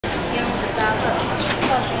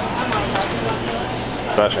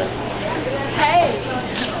Sasha. Hey.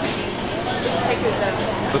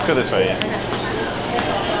 Let's go this way, yeah.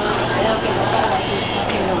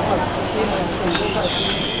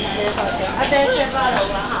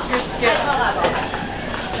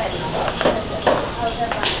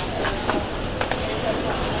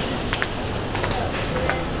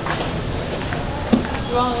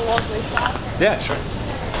 You want to walk with that? Yeah, sure.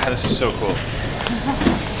 God, this is so cool.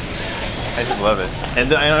 I just love it.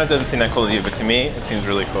 And I know it doesn't seem that cool to you, but to me, it seems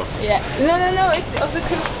really cool. Yeah. No. It's also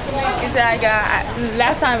cool. It's like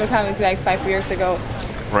last time we came was like 5 years ago.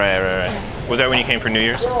 Right. Was that when you came for New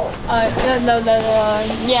Year's? The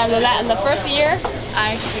first year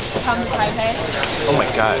I come to Taipei. Oh my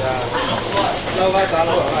God.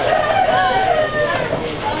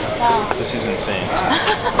 Wow. This is insane.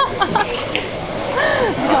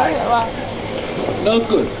 Wow. No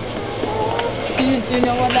good. Do you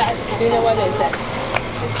know what that? Do you know what is it?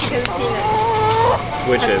 It's chicken peanut.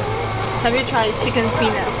 Which is? Have you tried chicken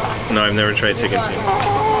peanut? No, I've never tried chicken peanut.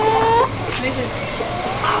 This is.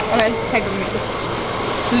 Okay, take a minute.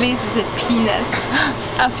 This is the peanuts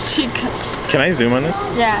of chicken. Can I zoom on this?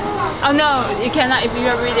 Yeah. Oh no, you cannot. If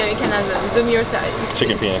you're a video, you cannot zoom your side.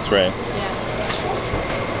 Chicken peanuts, right? Yeah.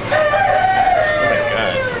 Oh my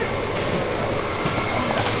God.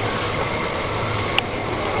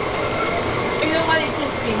 You know what is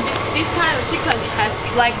interesting? This kind of chicken has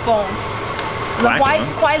black bone. The Black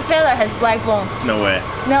bone? white feather has black bone. No way.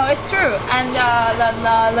 No, it's true. And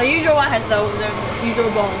the usual one has the usual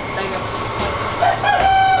bone. Like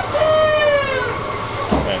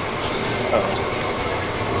Okay. Oh.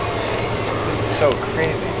 This is so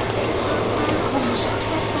crazy.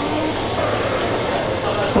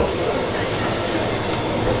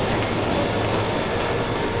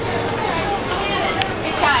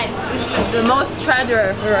 this guy is the most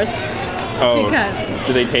treasured chicken.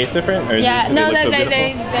 Do they taste different? Or Yeah, do no, they look so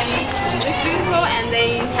they look beautiful and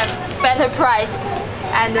they have better price.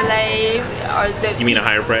 And they are the. You mean a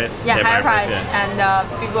higher price? Yeah, They have higher price. yeah. And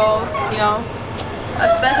people,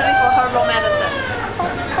 especially for herbal medicine.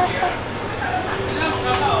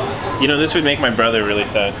 This would make my brother really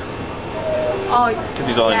sad. Oh. Because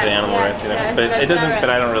he's all into animal rights, Yeah, But it doesn't. But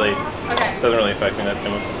I don't really. Okay. It doesn't really affect me that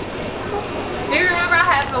too much. Do you remember I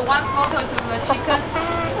have one photo of the chicken?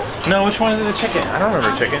 No, which one is the chicken? I don't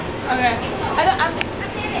remember chicken. Okay.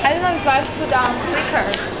 I don't know if I put on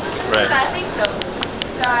Flickr. Right. But I think so.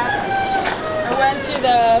 So I went to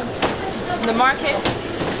the market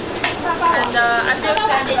and I feel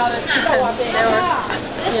sad about the chicken. They were,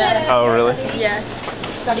 yeah. Oh, really? Yeah.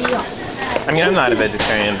 I mean, I'm not a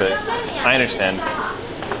vegetarian, but I understand.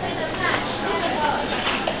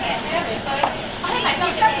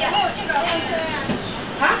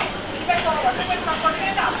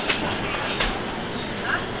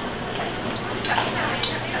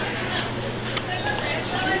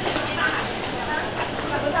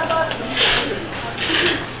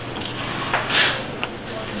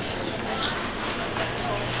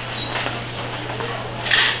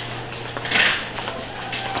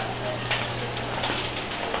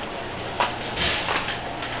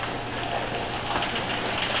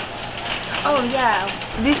 Oh yeah,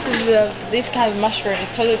 this kind of mushroom is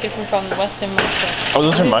totally different from the Western mushroom. Oh,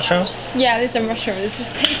 those are mushrooms? Yeah, these are mushrooms. It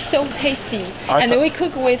just tastes so tasty. I And we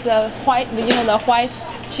cook with the white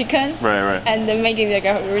chicken. Right. And then make it like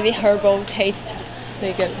a really herbal taste.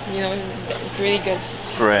 Like it's really good.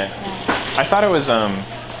 Right. Yeah. I thought it was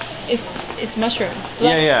It's mushroom.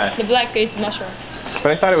 Yeah. The black is mushroom.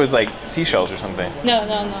 But I thought it was like seashells or something. No.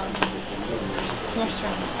 It's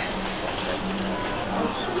mushroom.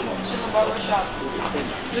 Barbershop.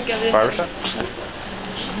 Look at this. Barbershop?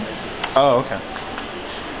 Oh, okay.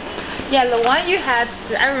 Yeah, the one you had.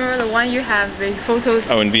 I remember the one you have the photos.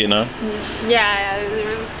 Oh, in Vietnam? Yeah, it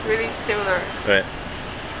was really similar. Right.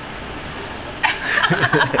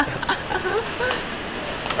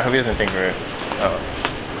 I hope he doesn't think we're. Oh.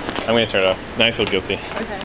 I'm gonna turn it off. Now I feel guilty. Okay.